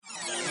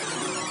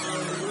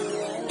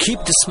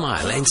Keep the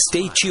smile and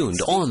stay tuned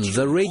on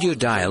the radio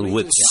dial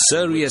with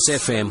Sirius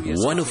FM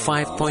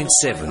 105.7.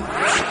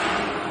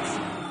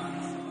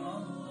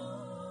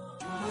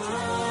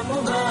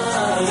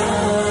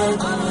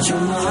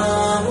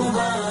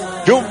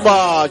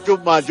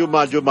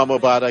 Jummah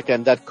Mubarak,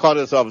 and that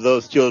chorus of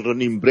those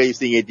children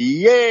embracing it,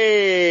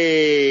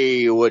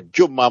 yay, with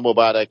Jummah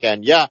Mubarak,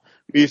 and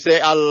we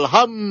say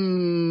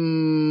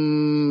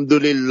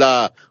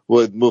Alhamdulillah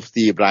with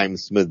Mufti Ebrahim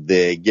Smith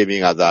there,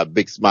 giving us a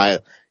big smile.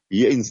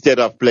 Instead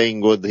of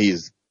playing with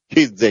his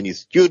kids and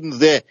his students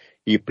there,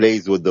 he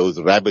plays with those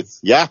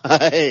rabbits. He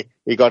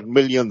got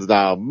millions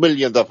now,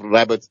 millions of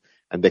rabbits.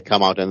 And they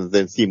come out and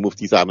then see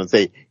Mufti Sahib and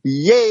say,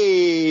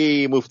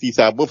 yay, Mufti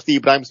Sahib. Mufti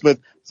Ebrahim Smith,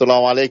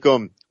 Assalamu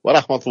alaikum wa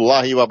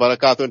rahmatullahi wa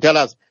barakatuh. And tell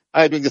us,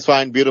 how are you doing this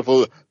fine,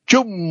 beautiful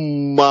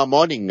Jummah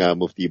morning,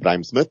 Mufti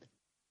Ebrahim Smith?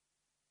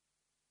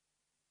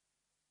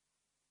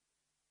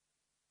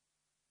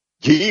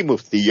 Gee,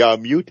 Mufti, you are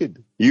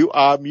muted. You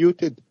are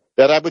muted.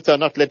 The rabbits are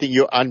not letting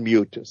you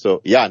unmute.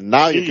 So,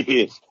 now you can...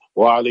 Yes.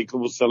 Wa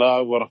alaikum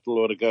assalam wa rahmatullahi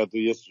wa barakatuh.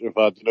 Yes,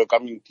 Rifat,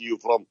 coming to you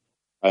from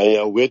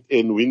wet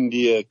and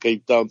windy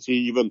Cape Town.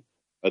 See, even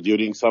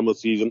during summer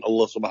season,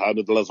 Allah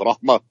subhanahu wa ta'ala's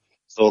rahmah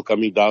still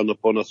coming down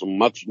upon us.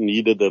 Much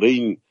needed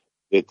rain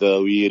that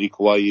we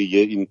require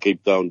here in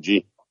Cape Town,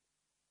 G.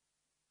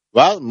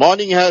 Well,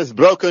 morning has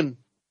broken.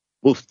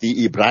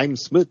 Mufti Ebrahim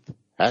Smith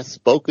has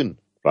spoken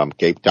from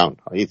Cape Town.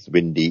 It's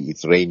windy,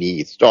 it's rainy,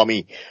 it's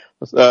stormy.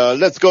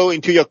 Let's go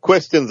into your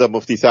questions,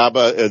 Mufti Sahib.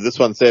 This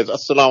one says,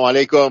 Assalamu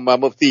alaikum,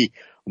 Mufti.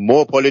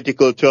 More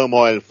political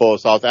turmoil for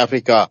South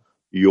Africa.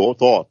 Your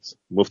thoughts,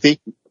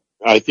 Mufti?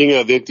 I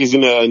think that is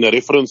in a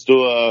reference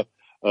to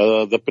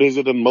the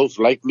president most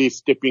likely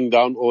stepping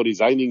down or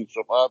resigning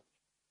from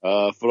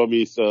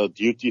his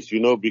duties,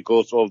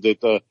 because of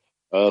that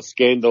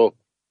scandal.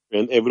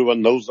 And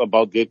everyone knows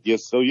about that,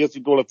 yes. So, yes,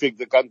 it will affect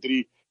the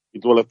country.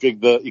 It will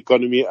affect the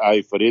economy.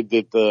 I've read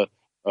that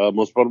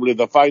most probably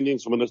the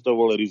finance minister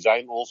will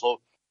resign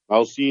also.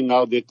 I'll see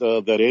now that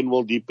the rand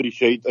will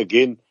depreciate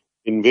again.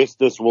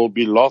 Investors will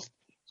be lost.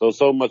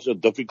 So much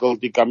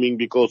difficulty coming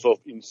because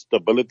of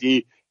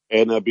instability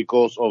and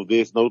because of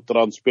there's no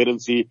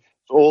transparency.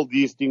 So all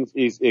these things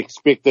is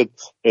expected.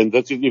 And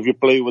that's it if you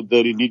play with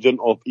the religion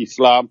of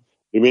Islam.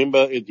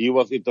 Remember, he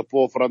was at the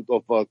forefront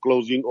of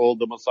closing all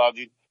the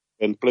masajid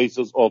and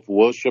places of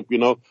worship.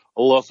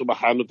 Allah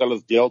subhanahu wa ta'ala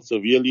has dealt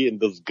severely and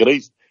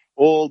disgraced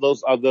all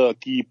those other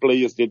key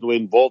players that were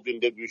involved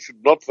in that. We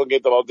should not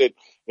forget about that,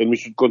 and we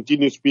should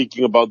continue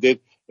speaking about that.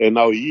 And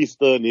now his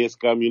turn has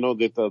come,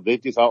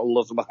 that is how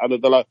Allah subhanahu wa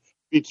ta'ala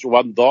pitch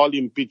one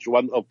dhalim, pitch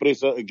one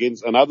oppressor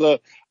against another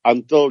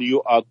until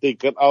you are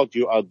taken out,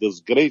 you are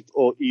disgraced,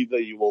 or either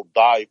you will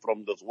die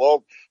from this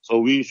world. So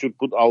we should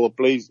put our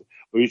trust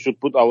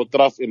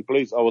in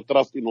place, our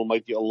trust in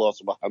Almighty Allah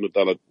subhanahu wa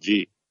ta'ala.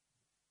 G.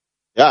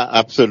 Yeah,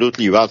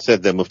 absolutely. Well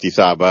said there, Mufti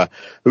Sahib.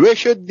 Where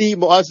should the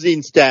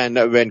muazzin stand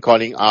when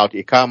calling out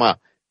Iqama?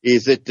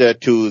 Is it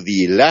to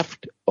the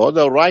left or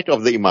the right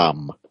of the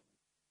Imam?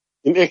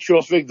 In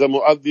actual fact, the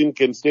muazzin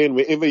can stand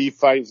wherever he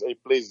finds a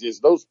place.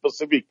 There's no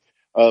specific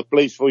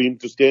place for him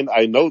to stand.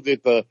 I know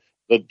that the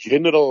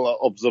general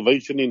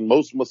observation in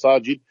most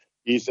masajid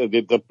is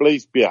that the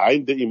place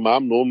behind the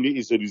Imam normally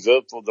is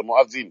reserved for the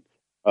muazzin,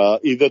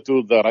 either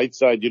to the right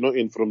side,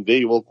 and from there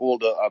he will call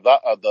the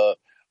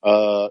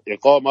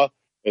Iqama.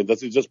 And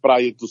this is just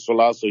prior to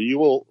Salah, so he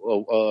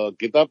will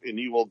get up and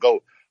he will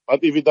go.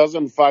 But if he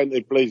doesn't find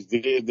a place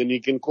there, then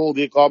he can call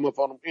the Iqamah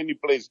from any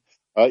place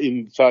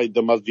inside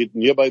the masjid,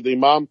 nearby the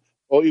Imam,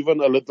 or even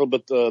a little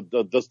bit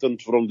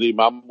distant from the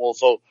Imam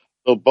also.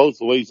 So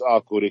both ways are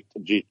correct,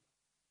 G.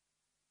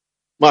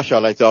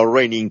 MashaAllah, it's all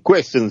raining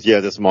questions here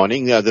this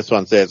morning. This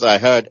one says, I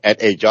heard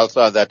at a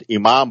jalsa that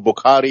Imam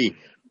Bukhari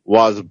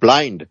was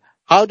blind.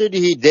 How did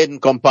he then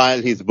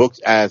compile his books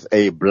as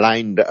a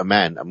blind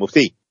man?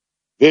 Mufti?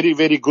 Very,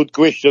 very good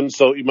question.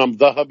 So Imam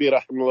Dhahabi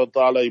rahimahullah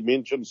ta'ala, he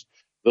mentions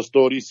the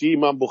story. See,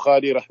 Imam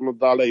Bukhari rahimahullah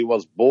ta'ala, he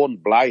was born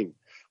blind,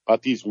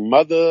 but his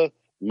mother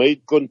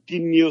made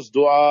continuous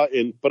dua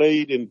and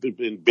prayed and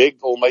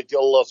begged Almighty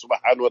Allah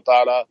subhanahu wa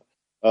ta'ala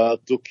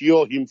to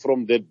cure him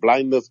from that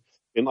blindness.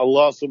 And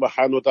Allah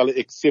subhanahu wa ta'ala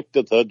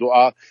accepted her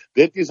dua.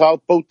 That is how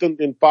potent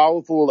and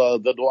powerful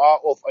the dua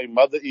of a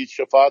mother is,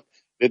 Shafat.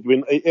 That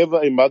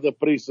whenever a mother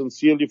prays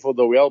sincerely for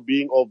the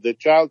well-being of the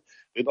child,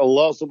 that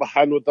Allah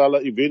subhanahu wa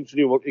ta'ala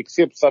eventually will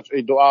accept such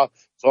a dua.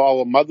 So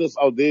our mothers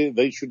out there,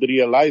 they should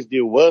realize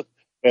their worth,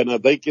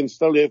 and they can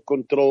still have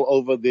control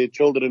over their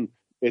children,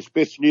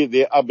 especially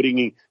their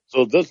upbringing.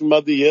 So this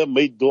mother here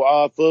made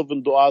dua,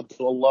 fervent dua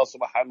to Allah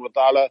subhanahu wa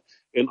ta'ala,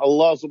 and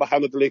Allah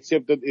subhanahu wa ta'ala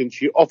accepted, and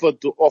she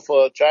offered to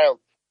offer a child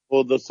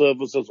for the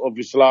services of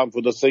Islam,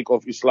 for the sake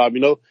of Islam,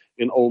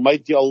 And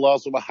Almighty Allah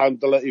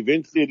subhanahu wa ta'ala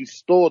eventually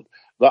restored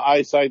the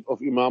eyesight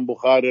of Imam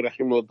Bukhari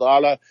rahimahullah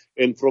ta'ala,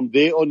 and from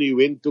there on he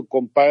went to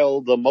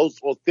compile the most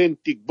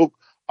authentic book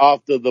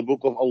after the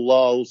book of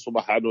Allah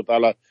subhanahu wa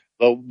ta'ala,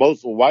 the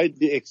most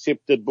widely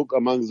accepted book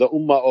amongst the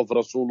ummah of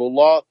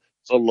Rasulullah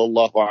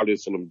sallallahu alayhi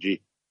wa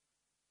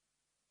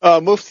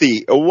sallam.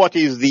 Mufti, what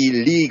is the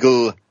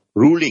legal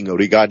ruling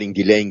regarding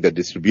delaying the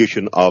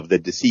distribution of the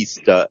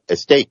deceased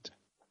estate.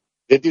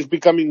 That is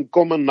becoming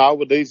common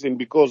nowadays, and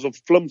because of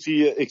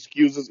flimsy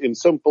excuses and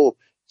simple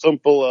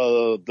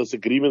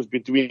disagreements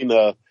between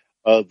the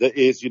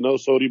heirs,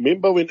 So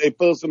remember, when a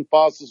person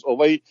passes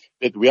away,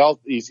 that wealth,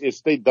 his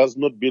estate does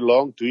not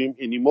belong to him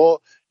anymore.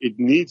 It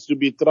needs to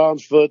be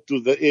transferred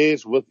to the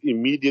heirs with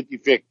immediate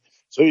effect.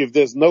 So if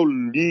there's no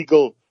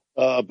legal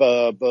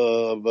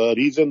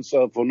reasons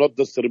for not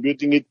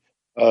distributing it,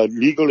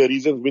 legal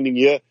reasons meaning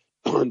here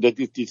that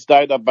it is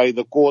tied up by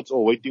the courts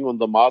or waiting on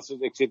the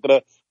masters,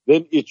 etc.,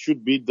 then it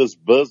should be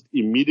disbursed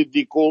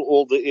immediately. Call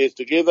all the heirs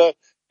together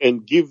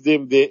and give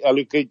them their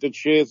allocated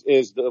shares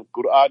as the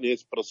Quran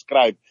has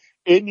prescribed.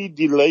 Any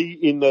delay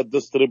in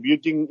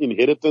distributing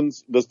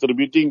inheritance,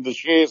 distributing the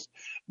shares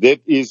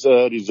that is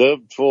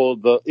reserved for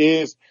the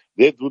heirs,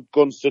 that would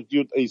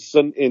constitute a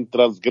sin and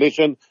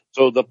transgression.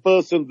 So the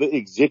person, the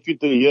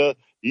executor here,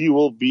 he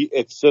will be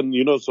at sin,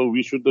 so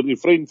we should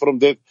refrain from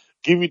that.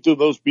 Give it to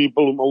those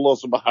people whom Allah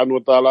subhanahu wa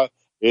ta'ala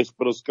has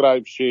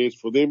prescribed shares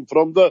for them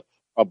from the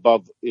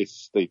above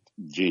estate.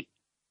 G.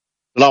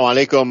 Assalamu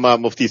alaikum,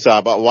 Mufti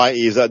Sahaba. Why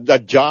is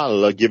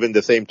Dajjal given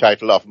the same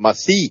title of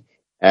Masih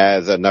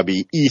as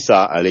Nabi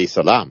Isa alayhi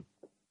salam?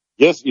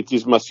 Yes, it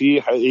is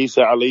Masih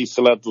Isa alayhi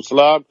salatu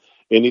salam,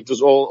 and it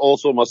is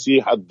also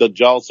Masih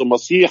ad-Dajjal. So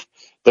Masih,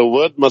 the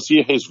word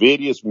Masih has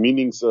various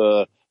meanings.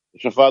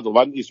 Shafad,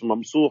 one is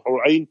Mamsuh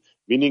al-Ain,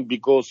 meaning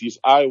because his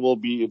eye will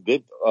be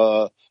that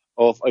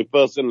of a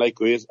person like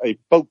who has a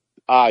poked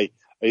eye,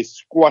 a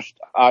squashed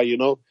eye,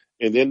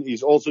 And then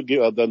he's also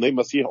the name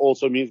Masih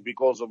also means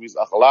because of his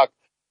akhlaq.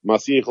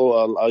 Masih,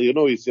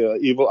 is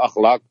evil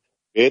akhlaq,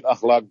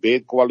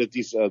 bad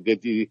qualities that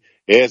he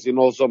has, and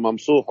also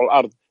Mamsuh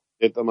al-Ard,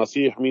 that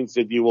Masih means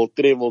that he will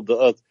travel the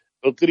earth.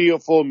 So 3 or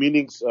 4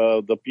 meanings,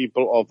 the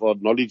people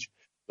of knowledge,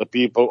 the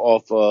people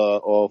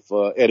of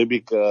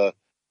Arabic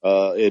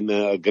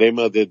and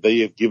grammar that they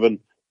have given,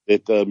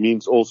 that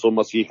means also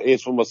Masih.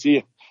 As for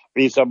Masih,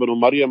 Isa ibn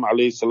Maryam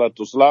alayhi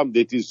salatu salam,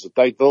 that is the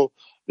title,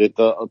 that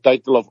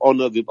title of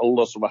honor that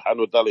Allah subhanahu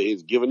wa ta'ala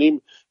has given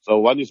him. So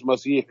one is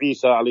Masih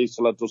Isa alayhi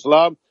salatu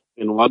salam,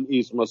 and one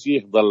is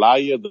Masih, the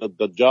liar, the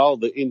Dajjal,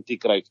 the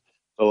Antichrist.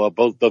 So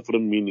both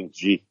different meanings.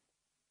 G.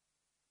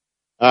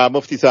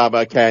 Mufti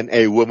Sahaba, can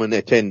a woman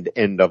attend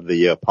end of the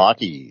year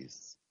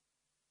parties?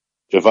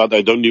 Jafad,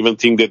 I don't even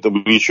think that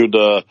we should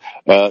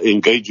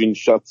engage in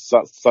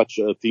such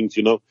things,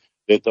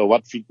 that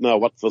what fitna,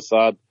 what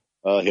facade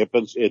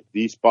happens at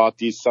these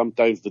parties.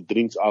 Sometimes the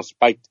drinks are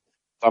spiked.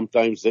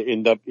 Sometimes they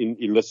end up in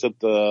illicit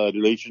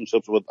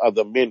relationships with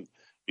other men,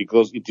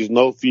 because it is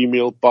no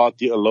female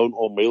party alone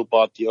or male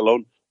party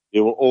alone.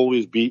 There will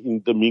always be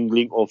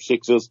intermingling of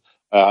sexes.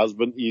 A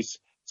husband is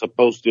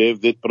supposed to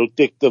have that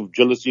protective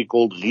jealousy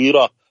called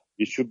ghira.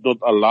 He should not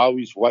allow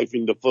his wife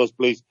in the first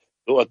place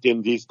to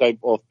attend these type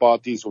of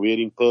parties,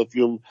 wearing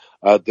perfume,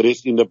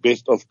 dressed in the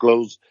best of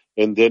clothes,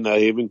 and then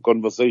having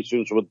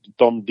conversations with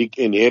Tom, Dick,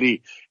 and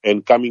Harry,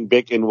 and coming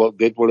back, and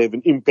that will have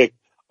an impact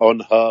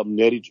on her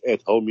marriage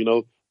at home,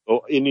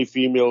 or any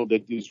female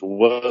that is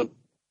worth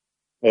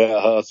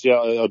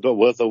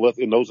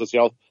and knows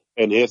herself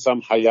and has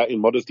some haya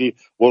and modesty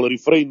will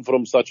refrain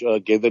from such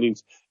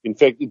gatherings. In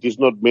fact, it is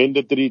not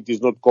mandatory, it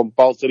is not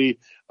compulsory.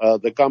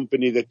 The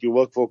company that you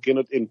work for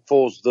cannot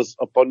enforce this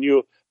upon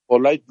you.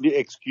 Politely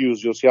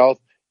excuse yourself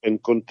and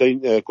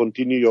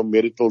continue your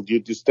marital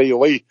duties. Stay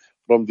away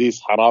from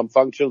these haram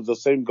functions. The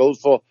same goes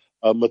for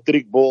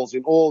matric balls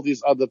and all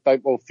these other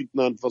type of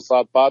fitna and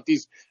facade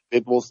parties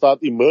that will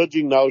start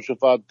emerging now,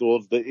 Shafat,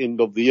 towards the end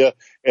of the year.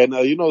 And,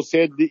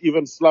 sadly,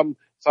 even some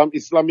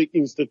Islamic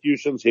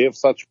institutions have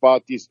such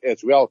parties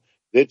as well.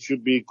 That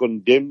should be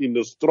condemned in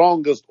the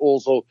strongest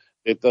also,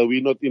 that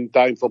we're not in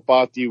time for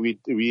party. We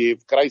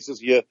have crisis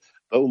here.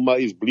 The Ummah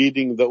is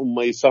bleeding, the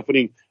Ummah is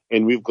suffering,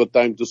 and we've got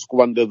time to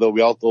squander the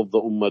wealth of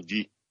the Ummah.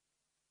 G.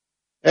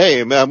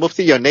 Hey,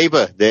 Mufti, your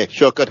neighbor there,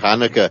 Shokat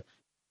Hanaka.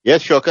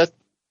 Yes, Shokat?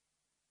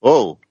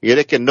 Oh, you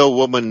reckon no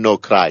woman, no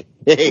cry.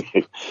 Yes,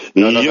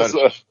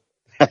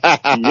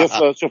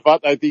 Shafat,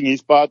 I think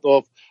he's part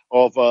of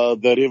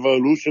the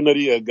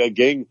revolutionary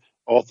gang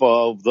of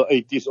the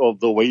 80s of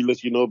the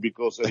whalers,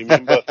 because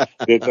remember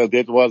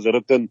that was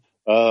written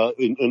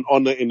in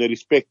honor and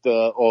respect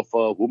of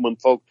women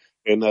folk,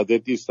 and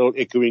that is still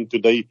echoing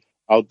today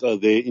out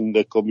there in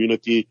the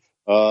community.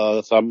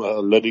 Some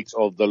lyrics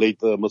of the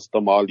late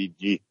Mr. Mali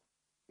G.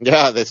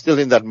 Yeah, they're still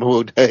in that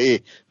mood.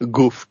 Hey,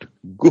 goofed.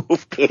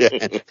 Believe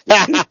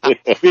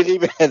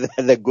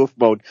in the goof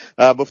mode.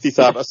 Mufti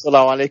Saab,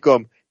 assalamu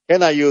alaikum.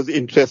 Can I use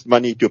interest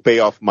money to pay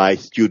off my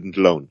student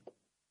loan?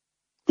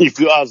 If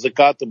you are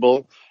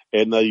zakatable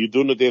and you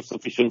do not have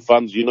sufficient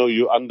funds,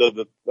 you're under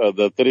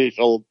the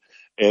threshold,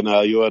 and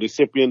you are a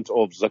recipient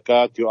of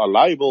zakat, you are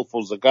liable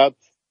for zakat,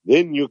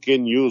 then you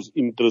can use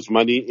interest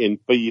money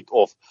and pay it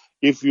off.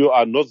 If you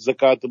are not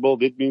zakatable,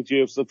 that means you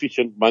have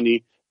sufficient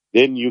money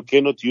then you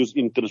cannot use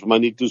interest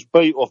money to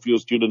pay off your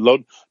student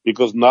loan,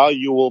 because now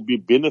you will be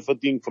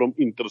benefiting from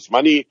interest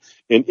money.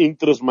 And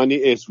interest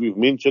money, as we've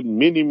mentioned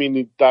many,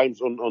 many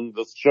times on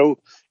this show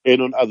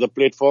and on other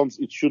platforms,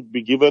 it should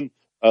be given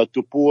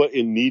to poor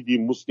and needy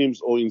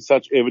Muslims, or in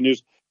such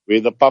avenues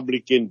where the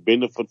public can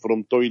benefit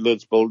from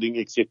toilets, building,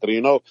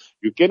 etc.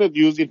 You cannot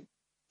use it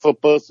for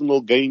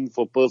personal gain,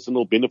 for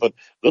personal benefit.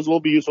 This will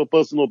be used for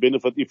personal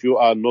benefit if you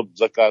are not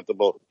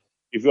zakatable.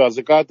 If you are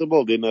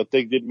zakatable, then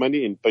take that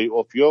money and pay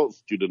off your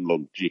student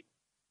loan.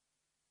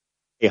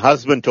 A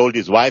husband told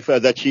his wife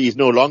that she is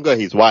no longer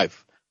his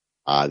wife.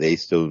 Are they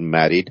still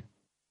married?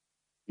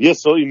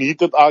 Yes, so in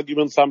heated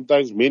arguments,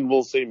 sometimes men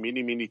will say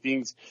many, many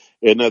things,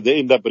 and they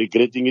end up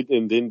regretting it.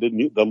 And then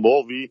the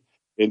Mawvi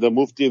and the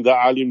Mufti and the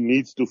Alim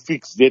needs to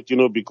fix that,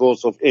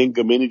 because of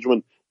anger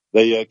management.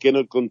 They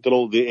cannot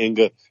control their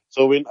anger.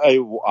 So when a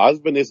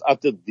husband has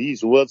uttered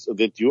these words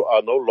that you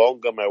are no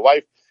longer my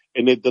wife,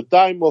 and at the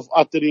time of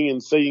uttering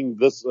and saying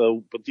this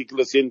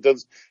particular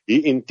sentence,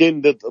 he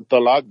intended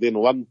talaq, then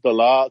one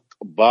talaq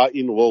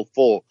ba'in will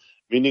fall,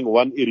 meaning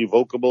one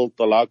irrevocable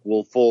talaq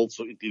will fall,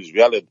 so it is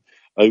valid.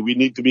 We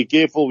need to be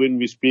careful when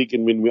we speak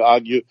and when we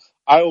argue.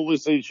 I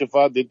always say,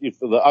 Shafa, that if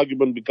the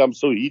argument becomes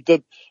so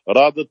heated,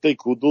 rather take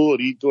wudu,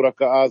 read 2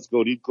 raka'ahs,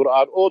 go read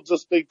Quran, or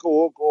just take a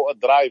walk or a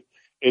drive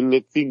and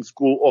let things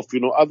cool off.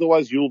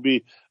 Otherwise you'll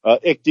be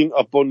acting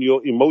upon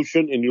your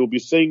emotion, and you'll be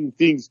saying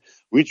things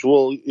which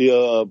will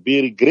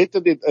be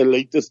regretted at a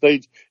later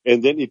stage,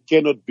 and then it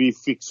cannot be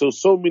fixed.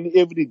 So many,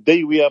 every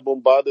day we are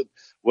bombarded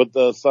with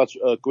such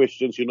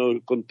questions.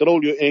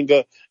 Control your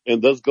anger,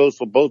 and this goes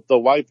for both the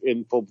wife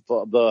and for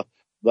the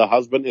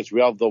husband as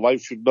well. The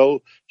wife should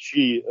know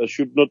she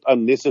should not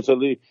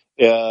unnecessarily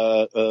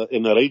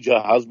enrage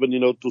her husband,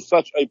 to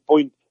such a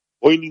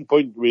boiling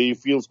point where he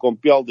feels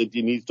compelled that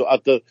he needs to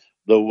utter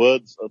the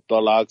words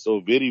talaq.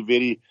 So very,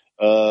 very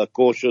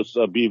cautious.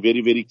 Be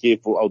very, very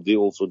careful out there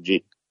also,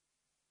 G.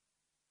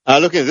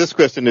 Look at this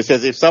question. It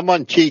says, if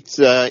someone cheats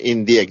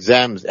in the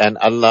exams and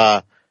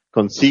Allah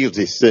conceals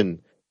his sin,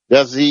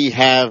 does he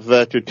have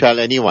to tell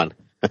anyone?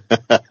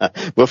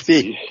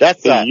 Mufti,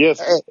 that's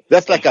Yes.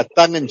 That's like a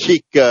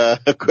tongue-in-cheek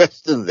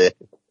question there.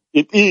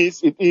 It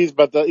is,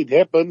 but it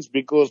happens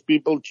because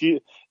people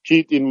cheat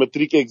in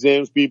matric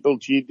exams, people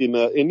cheat in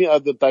any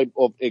other type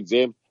of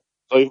exam.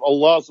 So if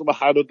Allah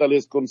subhanahu wa ta'ala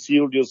has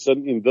concealed your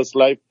sin in this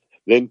life,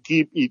 then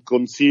keep it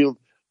concealed.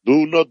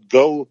 Do not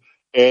go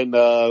and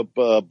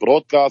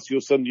broadcast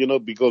your sin,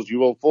 because you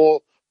will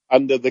fall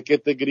under the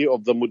category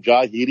of the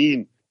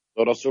mujahirin.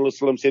 So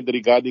Rasulullah said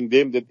regarding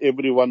them that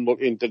everyone will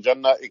enter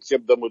Jannah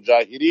except the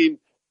mujahirin.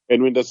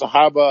 And when the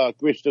Sahaba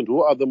questioned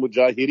who are the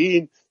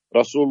mujahirin,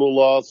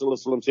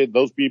 Rasulullah said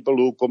those people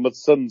who commit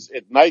sins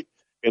at night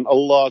and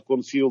Allah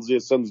conceals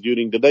their sins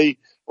during the day,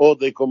 or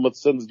they commit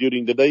sins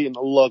during the day and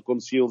Allah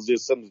conceals their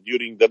sins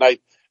during the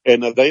night.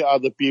 And they are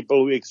the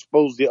people who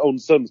expose their own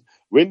sins.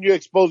 When you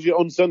expose your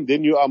own sin,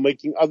 then you are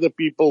making other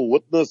people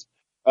witness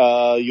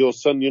your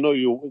sin.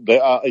 They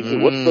are a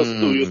witness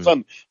to your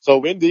sin. So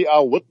when they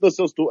are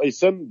witnesses to a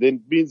sin, then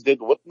it means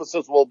that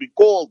witnesses will be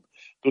called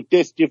to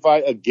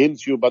testify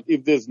against you. But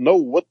if there's no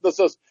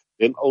witnesses,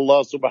 then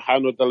Allah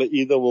subhanahu wa ta'ala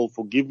either will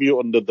forgive you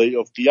on the day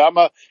of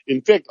Qiyamah.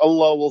 In fact,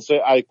 Allah will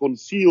say, I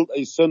concealed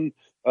a sin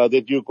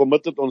that you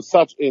committed on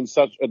such and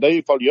such a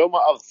day. فَالْيَوْمَ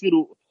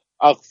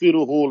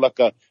أَغْفِرُهُ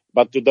لَكَ.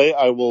 But today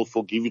I will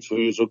forgive it for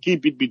you. So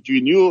keep it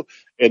between you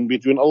and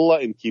between Allah,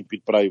 and keep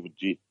it private,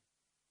 G.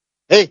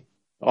 Hey,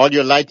 all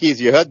your lighties,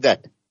 you heard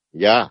that?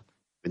 Yeah.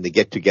 When they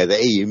get together,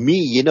 hey, me,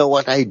 you know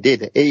what I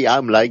did? Hey,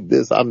 I'm like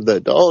this, I'm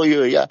that. Oh,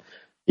 yeah.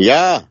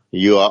 Yeah,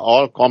 you are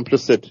all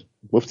complicit.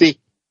 Mufti,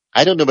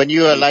 I don't know, when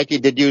you were lighty,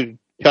 did you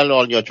tell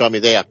all your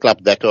chummies, hey, I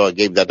clapped that or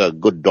gave that a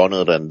good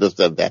donor and this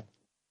and that?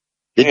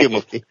 Did you,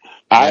 Mufti?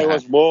 I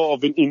was more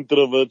of an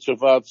introvert,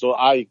 Shafat, so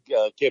I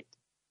kept,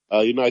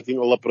 I think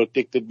Allah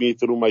protected me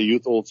through my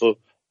youth also.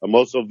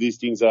 Most of these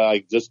things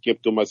I just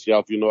kept to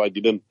myself, I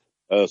didn't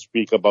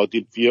speak about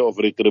it. Fear of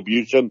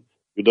retribution.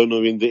 You don't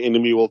know when the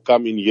enemy will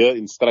come in here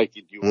and strike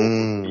at you.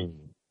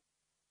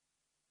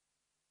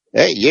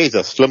 Hey, yeah, it's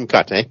a slim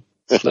cut, eh?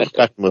 Slim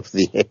cut,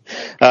 Mufti.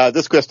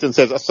 This question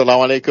says,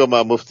 Assalamu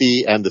alaikum,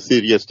 Mufti and the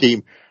serious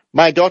team.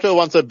 My daughter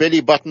wants a belly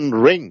button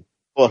ring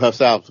for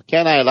herself.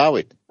 Can I allow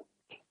it?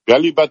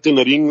 Belly button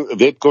ring,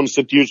 that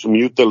constitutes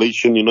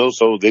mutilation,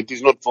 so that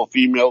is not for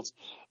females,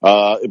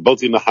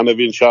 both in the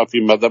Hanafi and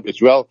Shafi madhab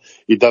as well.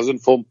 It doesn't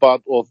form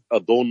part of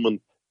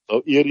adornment.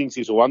 So earrings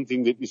is one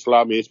thing that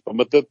Islam has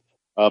permitted.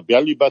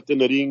 Belly button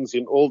rings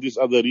and all these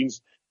other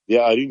rings,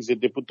 there are rings that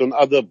they put on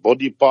other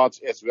body parts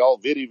as well.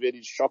 Very,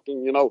 very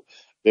shocking,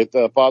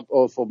 that part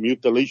of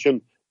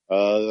mutilation.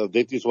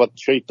 That is what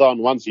Shaitan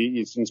wants. He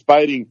is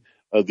inspiring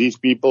these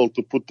people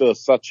to put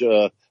such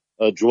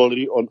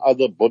jewelry on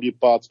other body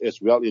parts as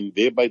well, and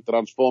thereby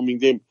transforming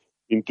them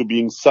into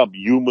being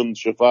subhuman,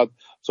 Shafat.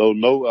 So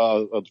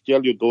no,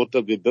 tell your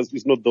daughter that this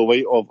is not the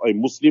way of a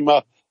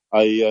Muslimah,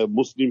 a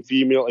Muslim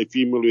female, a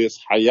female who has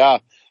haya.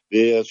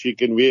 She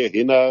can wear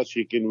henna,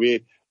 she can wear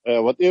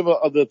whatever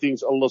other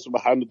things Allah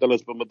subhanahu wa ta'ala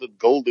has permitted,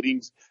 gold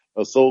rings,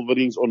 silver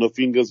rings on the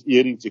fingers,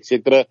 earrings,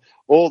 etc.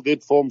 All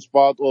that forms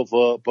part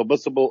of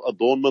permissible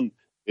adornment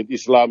that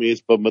Islam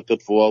has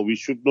permitted for. We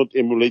should not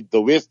emulate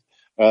the West.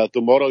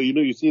 Tomorrow,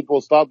 you see, it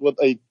will start with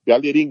a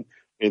belly ring,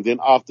 and then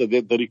after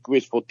that, the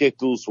request for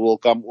tattoos will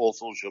come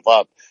also,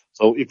 Shafat.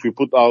 So if we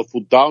put our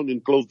foot down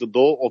and close the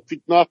door of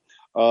fitna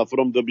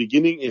from the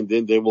beginning, and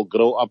then they will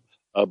grow up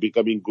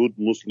becoming good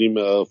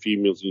Muslim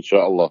females,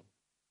 inshallah.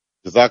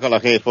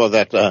 Jazakallah khair for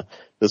that.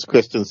 This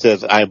question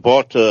says, I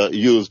bought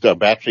used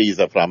batteries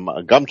from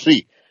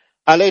Gumtree.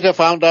 I later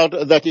found out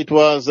that it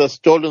was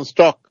stolen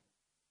stock.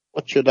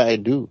 What should I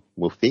do,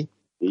 Mufti?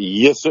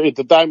 Yes, so at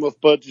the time of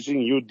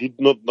purchasing, you did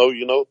not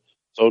know,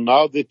 So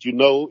now that you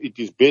know, it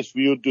is best for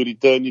you to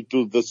return it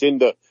to the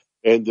sender,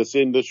 and the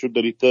sender should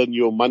return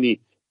your money.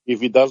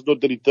 If it does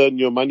not return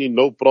your money,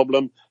 no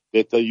problem,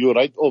 that you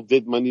write off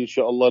that money,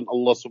 inshallah, and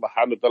Allah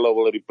subhanahu wa ta'ala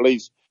will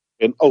replace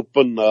and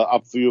open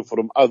up for you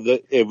from other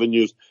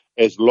avenues,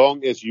 as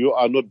long as you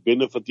are not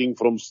benefiting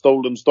from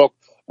stolen stock,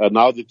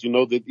 now that you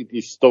know that it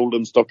is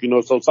stolen stock,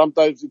 So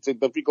sometimes it's a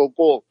difficult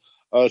call,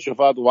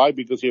 Shafat. Why?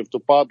 Because you have to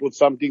part with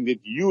something that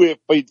you have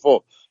paid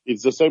for.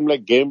 It's the same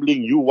like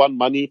gambling. You won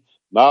money.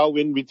 Now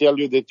when we tell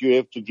you that you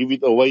have to give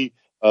it away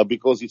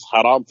because it's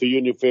haram for you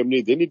and your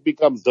family, then it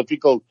becomes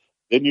difficult.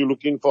 Then you're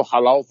looking for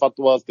halal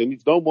fatwas. Then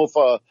it's no more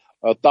for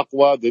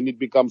taqwa. Then it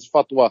becomes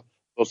fatwa.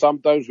 So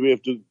sometimes we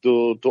have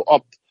to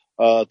opt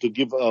to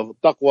give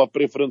taqwa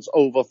preference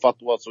over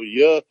fatwa. So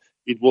here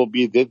it will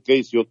be that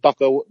case. Your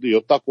taqwa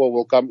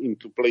will come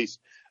into place.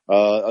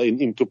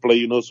 Into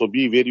play, So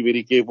be very,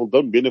 very careful.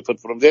 Don't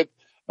benefit from that.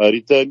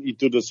 Return it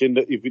to the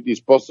sender if it is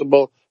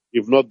possible.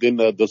 If not, then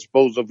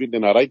dispose of it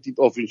and write it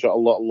off.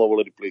 Inshallah, Allah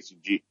will replace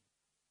it. G.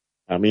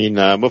 I mean,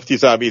 Mufti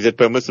Sahib, is it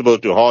permissible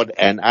to hoard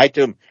an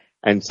item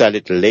and sell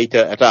it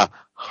later at a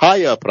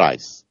higher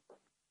price?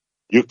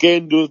 You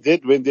can do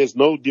that when there's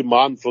no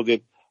demand for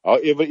that.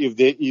 However, if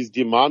there is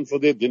demand for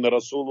that, then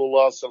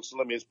Rasulullah sallallahu alaihi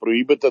wasallam has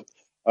prohibited.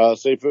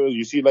 Say,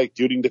 you see, like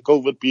during the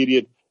COVID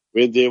period,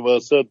 when there were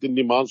certain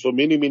demands for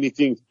many, many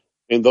things,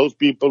 and those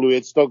people who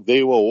had stock,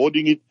 they were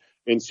hoarding it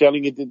and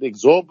selling it at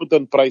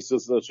exorbitant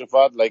prices,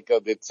 Shafat, like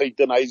that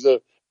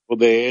satanizer for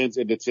the hands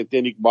and that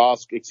satanic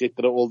mask,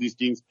 etc., all these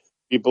things.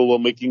 People were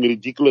making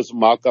ridiculous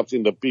markups,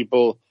 and the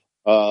people,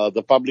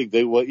 the public,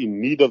 they were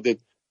in need of that.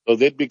 So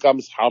that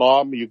becomes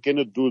haram. You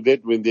cannot do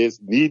that when there's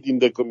need in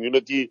the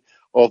community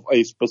of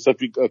a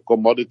specific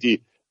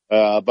commodity.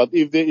 But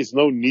if there is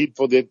no need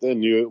for that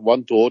and you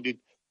want to hoard it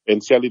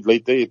and sell it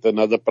later at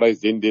another price,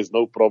 then there's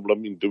no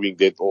problem in doing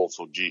that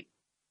also, G.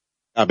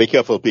 Now be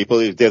careful, people.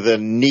 If there's a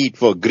need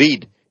for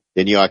greed,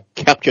 then you are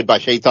captured by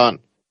shaitan.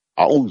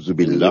 A'udhu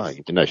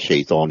billahi minash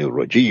shaitanir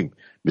rajim.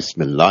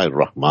 Bismillahir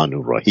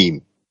rahmanir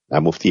rahim.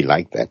 Now Mufti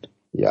like that.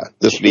 Yeah,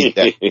 just read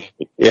that.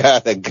 Yeah,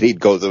 the greed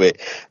goes away.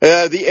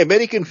 The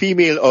American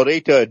female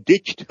orator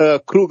ditched her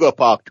Kruger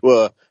Park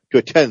tour to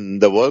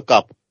attend the World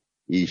Cup.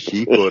 Is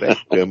she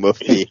correct,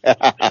 Mufti?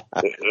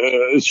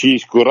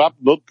 She's corrupt,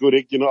 not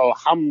correct.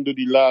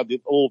 Alhamdulillah,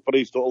 that all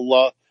praise to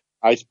Allah.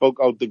 I spoke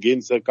out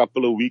against her a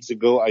couple of weeks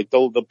ago. I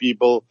told the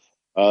people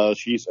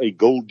she's a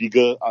gold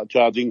digger,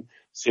 charging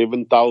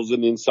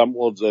 7,000 in some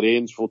odds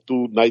range for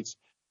 2 nights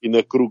in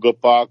a Kruger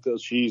Park.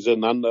 She's a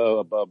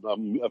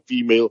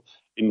female,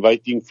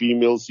 inviting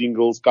female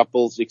singles,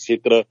 couples,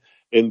 etc.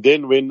 And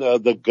then when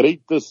the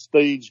greatest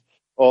stage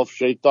of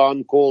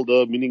shaitan called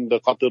her, meaning the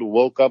Qatar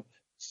World Cup,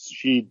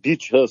 she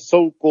ditched her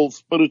so-called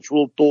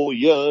spiritual tour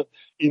here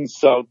in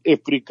South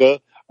Africa,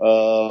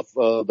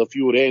 the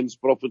few rands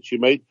profit she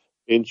made,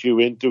 and she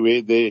went to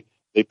where they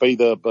pay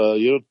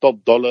the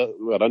top dollar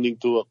running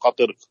to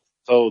Qatar.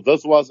 So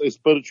this was a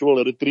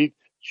spiritual retreat.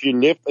 She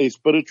left a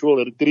spiritual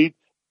retreat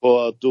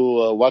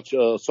to watch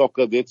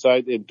soccer that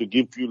side and to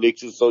give few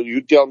lectures. So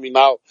you tell me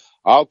now,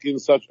 how can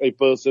such a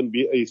person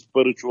be a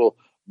spiritual?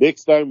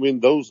 Next time when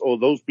those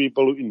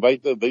people who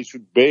invite her, they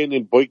should ban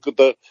and boycott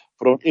her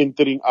from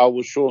entering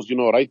our shores,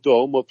 write to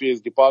Home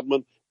Affairs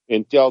Department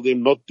and tell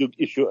them not to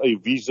issue a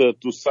visa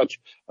to such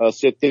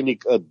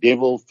satanic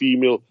devil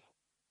female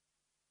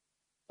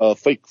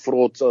fake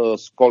fraud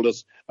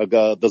scholars,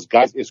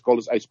 disguised as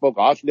scholars. I spoke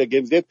harshly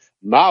against that.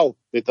 Now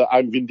that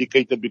I'm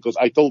vindicated, because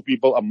I told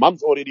people a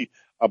month already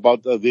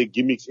about their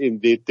gimmicks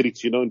and their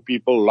tricks, and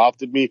people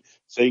laughed at me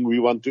saying we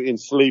want to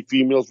enslave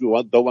females,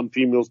 don't want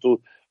females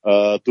to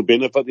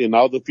benefit, and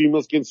now the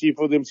females can see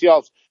for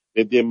themselves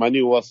that their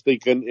money was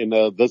taken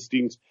and these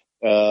things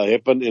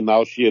happened, and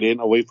now she ran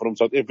away from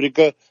South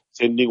Africa,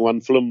 sending one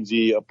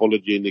flimsy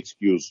apology and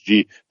excuse.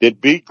 Gee, that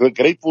big,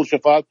 grateful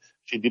Shafat,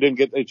 she didn't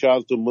get a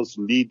chance to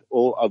mislead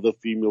all other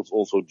females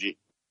also, G.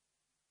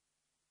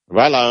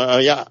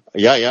 Well,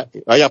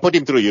 yeah, put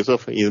him through,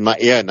 Yusuf. He's in my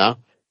ear now.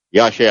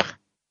 Yeah, Sheikh.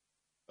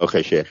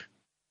 Okay, Sheikh.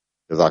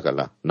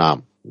 Jazakallah.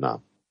 Naam.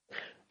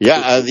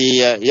 Yeah,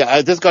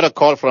 I just got a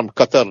call from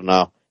Qatar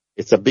now.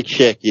 It's a big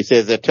sheikh. He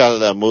says,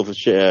 tell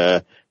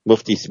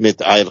Mufti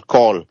Smith, I'll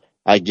call.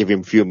 I give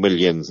him few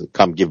millions.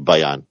 Come give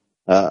bayan.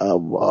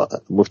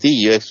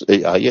 Mufti,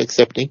 are you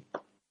accepting?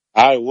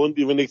 I won't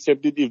even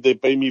accept it if they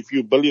pay me a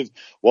few billions.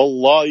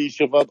 Wallahi,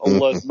 Shafat,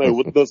 Allah is my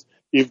witness.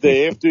 If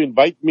they have to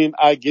invite me and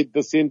I get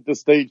the center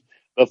stage,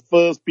 the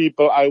first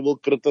people I will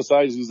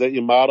criticize is the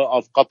Imara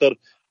of Qatar,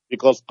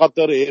 because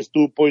Qatar has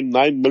 2.9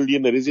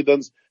 million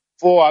residents,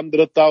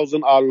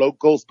 400,000 are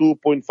locals,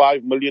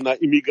 2.5 million are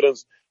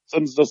immigrants.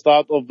 Since the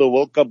start of the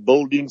World Cup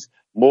buildings,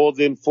 more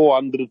than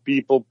 400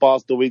 people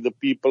passed away. The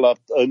people are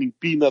earning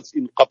peanuts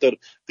in Qatar.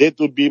 That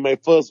would be my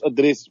first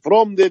address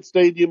from that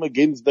stadium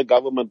against the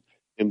government.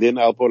 And then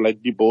I'll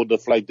politely board the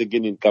flight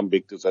again and come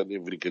back to South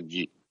Africa,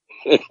 G.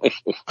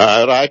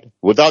 All right.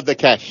 Without the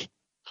cash.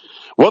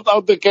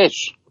 Without the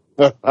cash.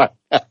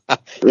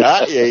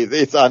 Yeah,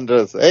 it's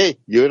Andres. Hey,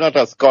 you're not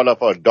a scholar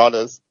for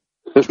dollars.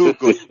 Too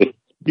good.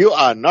 You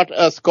are not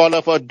a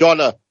scholar for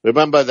dollar.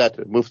 Remember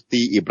that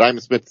Mufti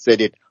Ebrahim Smith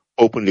said it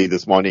openly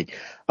this morning.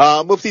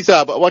 Mufti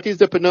Saab, what is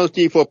the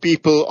penalty for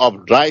people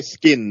of dry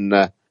skin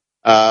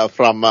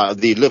from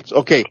the lips?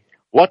 Okay,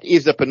 what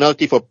is the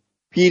penalty for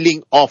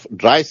peeling off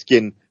dry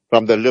skin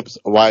from the lips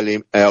while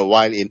in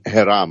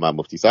Haram,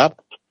 Mufti Saab?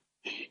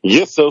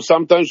 Yes, so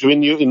sometimes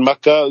when you're in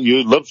Makkah,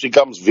 your lips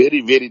becomes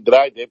very, very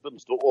dry. It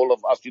happens to all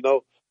of us,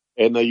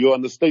 and you're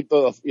in the state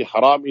of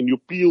Ihram and you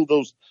peel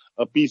those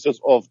pieces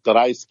of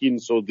dry skin.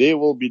 So there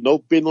will be no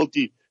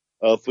penalty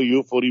for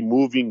you for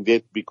removing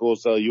that,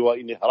 because you are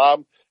in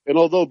Ihram. And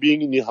although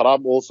being in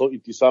Ihram also,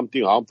 it is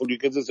something harmful, you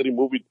can just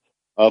remove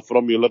it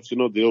from your lips. There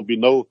will be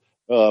no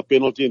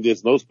penalty, and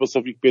there's no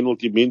specific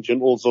penalty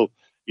mentioned also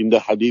in the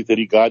hadith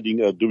regarding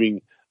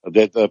doing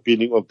that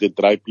peeling of the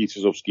dry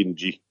pieces of skin,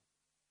 G.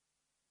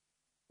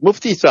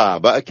 Mufti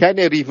Saab, can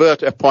a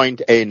revert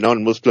appoint a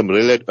non-Muslim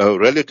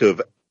relative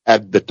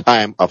at the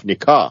time of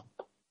nikah?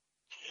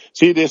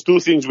 See, there's two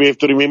things we have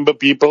to remember,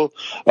 people.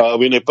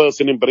 When a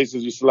person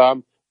embraces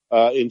Islam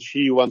and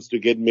she wants to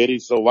get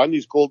married, so one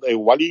is called a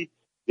wali,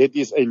 that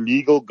is a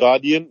legal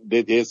guardian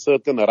that has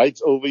certain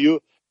rights over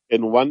you,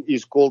 and one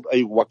is called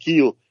a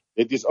wakil,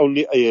 that is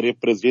only a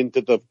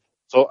representative.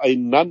 So a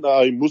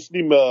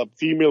Muslim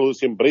female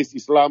who's embraced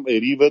Islam, a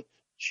revert,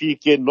 she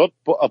cannot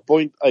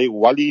appoint a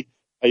wali,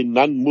 a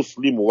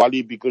non-Muslim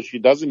wali, because she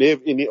doesn't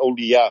have any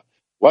awliya.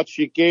 What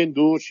she can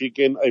do, she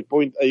can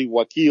appoint a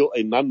wakil,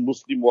 a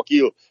non-Muslim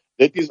wakil.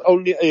 That is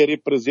only a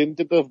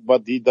representative,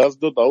 but he does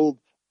not hold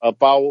a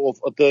power of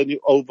attorney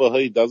over her.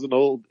 He doesn't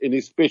hold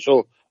any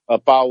special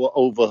power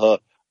over her.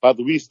 But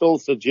we still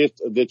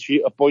suggest that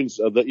she appoints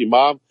the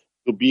imam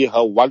to be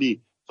her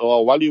wali. So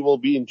her wali will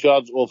be in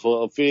charge of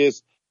her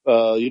affairs,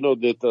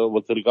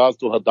 with regards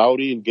to her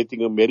dowry and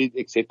getting her married,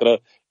 etc.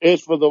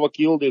 As for the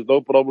wakil, there's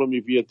no problem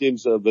if he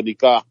attends the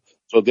nikah.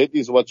 So that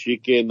is what she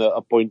can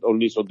appoint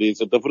only. So there's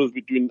a difference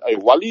between a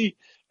wali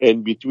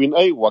and between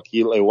a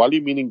wakil. A wali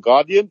meaning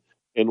guardian,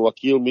 and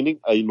wakil meaning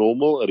a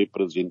normal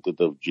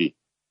representative, G.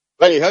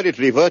 Well, you heard it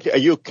revert.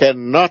 You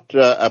cannot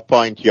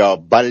appoint your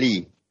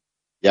bali,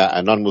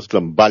 a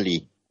non-Muslim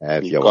bali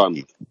as You your can't.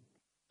 wakil.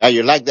 Now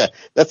you like that?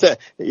 That's an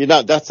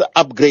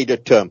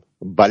upgraded term,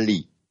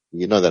 bali.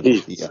 You know that?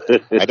 Yeah.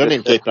 I don't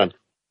in Cape Town.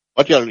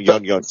 What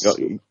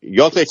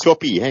you say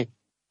topi, hey?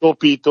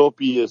 Topi,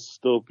 yes,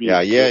 topi.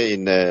 Yeah,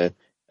 in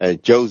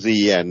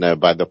Josie and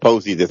by the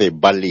Posey they say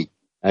bali.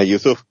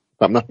 Yusuf,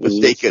 if I'm not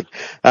mistaken.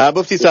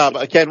 Mufti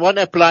Saab, can one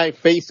apply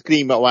face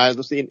cream while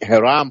in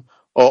haram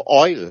or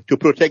oil to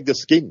protect the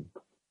skin?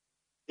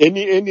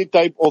 Any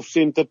type of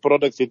scented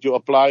products that you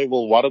apply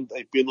will warrant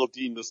a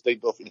penalty in the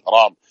state of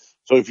Ihram.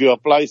 So if you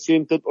apply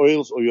scented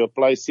oils or you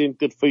apply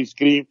scented face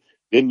cream,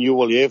 then you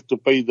will have to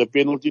pay the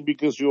penalty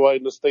because you are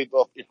in the state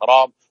of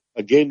Ihram.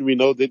 Again, we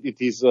know that it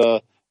is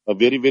a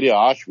very, very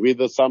harsh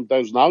weather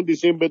sometimes. Now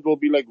December it will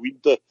be like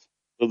winter,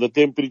 so the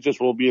temperatures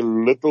will be a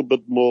little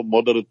bit more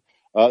moderate.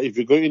 If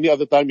you go any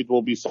other time, it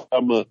will be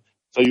summer.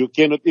 So you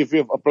cannot, if you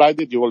have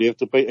applied it, you will have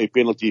to pay a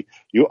penalty.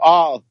 You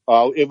are,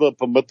 however,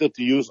 permitted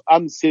to use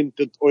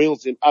unscented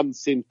oils and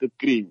unscented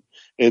cream.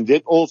 And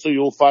that also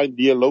you'll find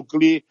here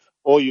locally,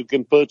 or you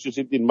can purchase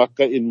it in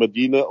Makkah, in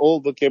Medina. All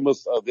the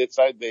chemists that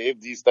side, they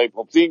have these type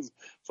of things.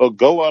 So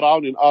go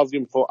around and ask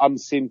them for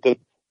unscented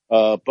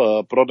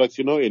products,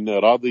 and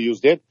rather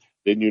use that.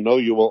 Then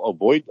you will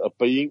avoid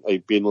paying a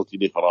penalty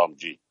in Haram,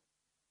 G.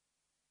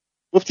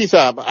 Mufti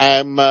Saab,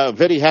 I'm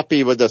very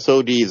happy with the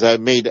Saudis. I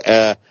made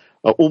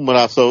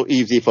Umrah so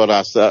easy for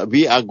us.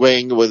 We are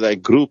going with a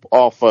group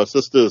of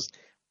sisters.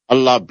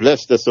 Allah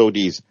bless the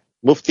Saudis.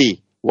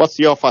 Mufti, what's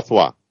your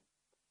fatwa?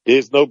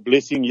 There's no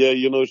blessing here,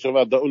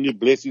 Shava. The only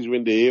blessing is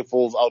when the hair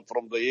falls out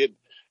from the head.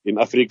 In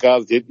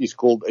Africa, that is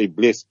called a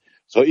bless.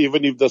 So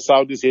even if the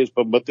Saudis has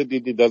permitted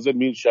it, it doesn't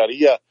mean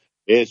Sharia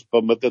has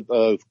permitted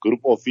a group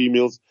of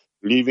females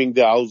leaving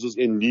their houses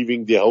and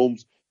leaving their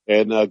homes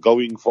and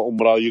going for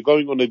Umrah. You're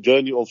going on a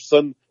journey of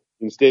sin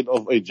instead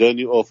of a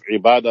journey of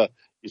ibadah.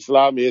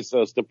 Islam has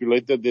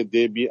stipulated that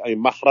there be a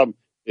mahram,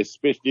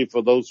 especially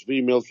for those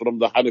females from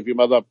the Hanafi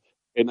madhab.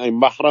 And a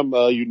mahram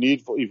you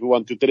need if you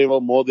want to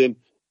travel more than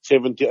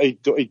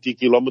 78 to 80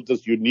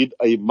 kilometers, you need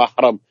a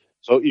mahram.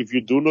 So if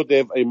you do not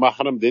have a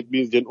mahram, that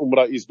means then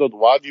Umrah is not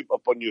wajib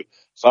upon you.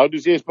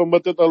 Saudi has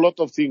permitted a lot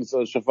of things,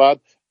 Shafat,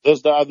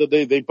 Just the other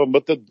day, they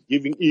permitted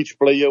giving each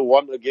player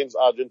one against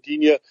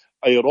Argentina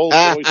a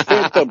Rolls-Royce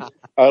Phantom.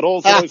 A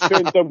Rolls-Royce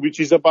Phantom, which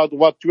is about,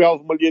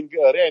 12 million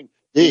rand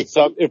in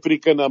South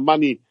African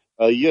money.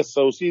 Yes,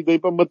 so see, they're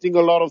permitting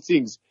a lot of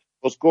things.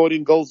 For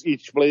scoring goals,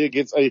 each player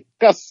gets a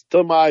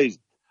customized,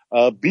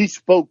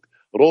 bespoke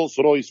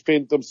Rolls-Royce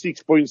Phantom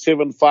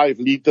 6.75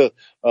 liter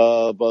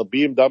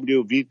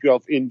BMW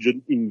V12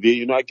 engine in there.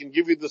 You know, I can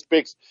give you the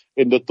specs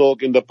and the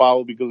torque and the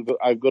power because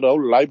I've got a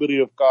whole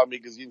library of car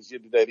magazines here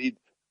that I read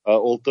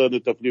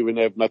alternatively when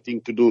I have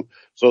nothing to do.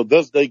 So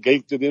this they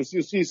gave to them. So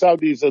you see,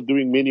 Saudis are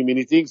doing many,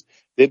 many things.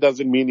 That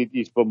doesn't mean it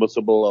is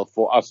permissible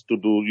for us to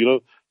do, you know.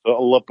 So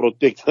Allah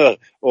protect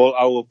all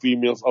our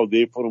females out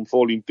there from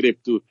falling trap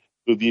to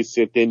these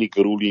satanic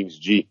rulings,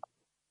 G.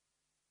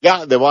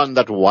 Yeah, they won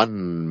that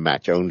one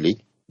match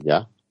only.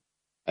 Yeah.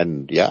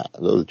 And yeah,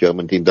 those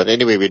German teams. But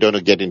anyway, we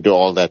don't get into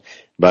all that.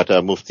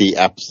 But Mufti,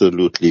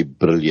 absolutely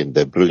brilliant.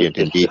 They're brilliant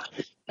indeed.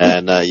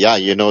 And yeah,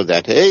 you know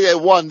that. Hey, they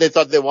won. They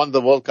thought they won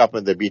the World Cup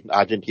and they beat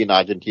Argentina.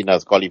 Argentina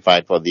has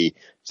qualified for the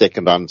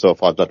second round so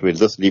far. But we'll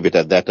just leave it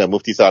at that.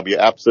 Mufti Saab,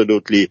 you're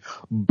absolutely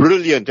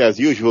brilliant as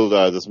usual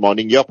this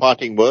morning. Your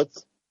parting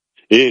words?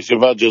 Yes,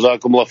 Shiva,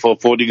 Jazakumullah for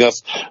affording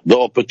us the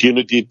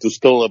opportunity to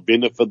still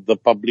benefit the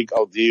public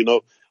out there. You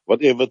know,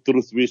 whatever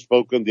truth we've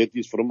spoken, that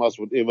is from us.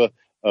 Whatever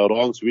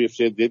wrongs we have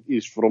said, that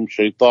is from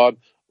shaitan.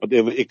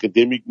 Whatever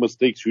academic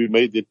mistakes we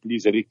made, that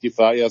please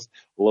rectify us.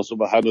 Allah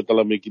subhanahu wa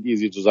ta'ala make it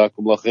easy.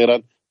 Jazakumullah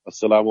khairan.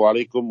 Assalamu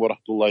alaikum wa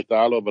rahmatullahi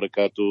ta'ala wa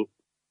barakatuh.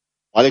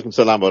 Wa alaikum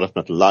salam wa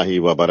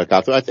rahmatullahi wa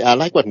barakatuh. I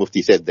like what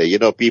Mufti said there. You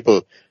know,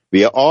 people,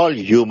 we are all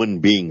human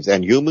beings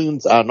and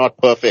humans are not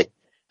perfect.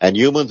 And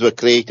humans were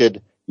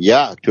created,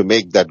 to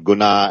make that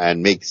guna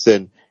and make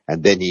sin.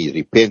 And then he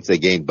repents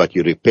again, but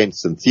you repent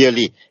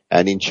sincerely.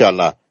 And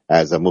inshallah,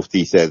 as a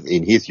Mufti says,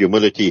 in his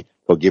humility,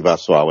 forgive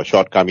us for our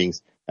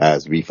shortcomings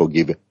as we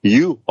forgive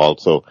you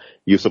also.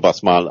 Yusuf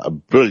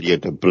Asmal,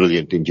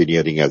 brilliant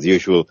engineering as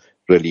usual.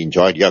 Really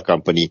enjoyed your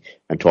company.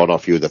 And to all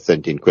of you that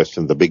sent in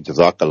questions, the big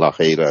jazakallah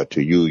khair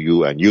to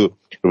you.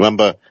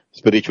 Remember,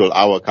 spiritual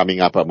hour coming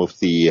up.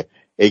 Mufti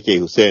A.K.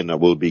 Hussain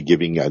will be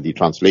giving the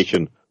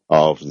translation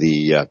of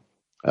the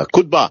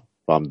khutbah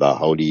from the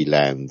Holy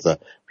Lands.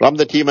 From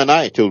the team and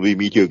I, till we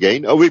meet you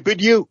again, we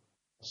bid you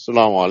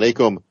Assalamu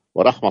alaikum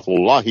wa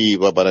rahmatullahi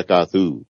wa barakatuh.